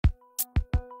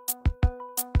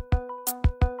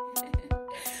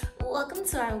Welcome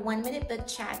to our 1-minute book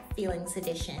chat feelings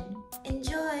edition.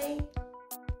 Enjoy!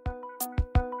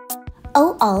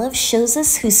 Oh Olive shows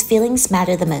us whose feelings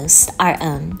matter the most, our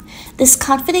own. This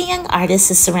confident young artist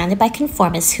is surrounded by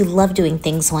conformists who love doing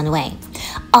things one way.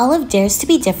 Olive dares to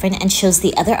be different and shows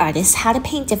the other artists how to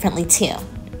paint differently too.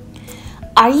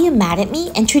 Are You Mad at Me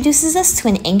introduces us to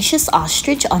an anxious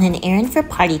ostrich on an errand for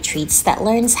party treats that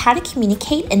learns how to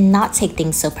communicate and not take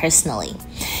things so personally.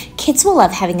 Kids will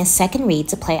love having a second read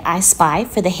to play I Spy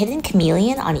for the hidden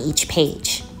chameleon on each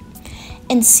page.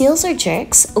 In Seals or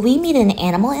Jerks, we meet an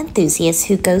animal enthusiast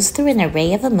who goes through an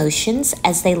array of emotions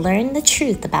as they learn the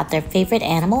truth about their favorite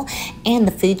animal and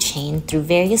the food chain through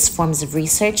various forms of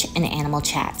research and animal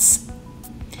chats.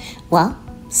 Well,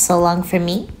 so long for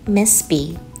me, Miss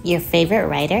B, your favorite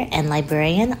writer and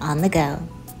librarian on the go.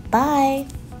 Bye!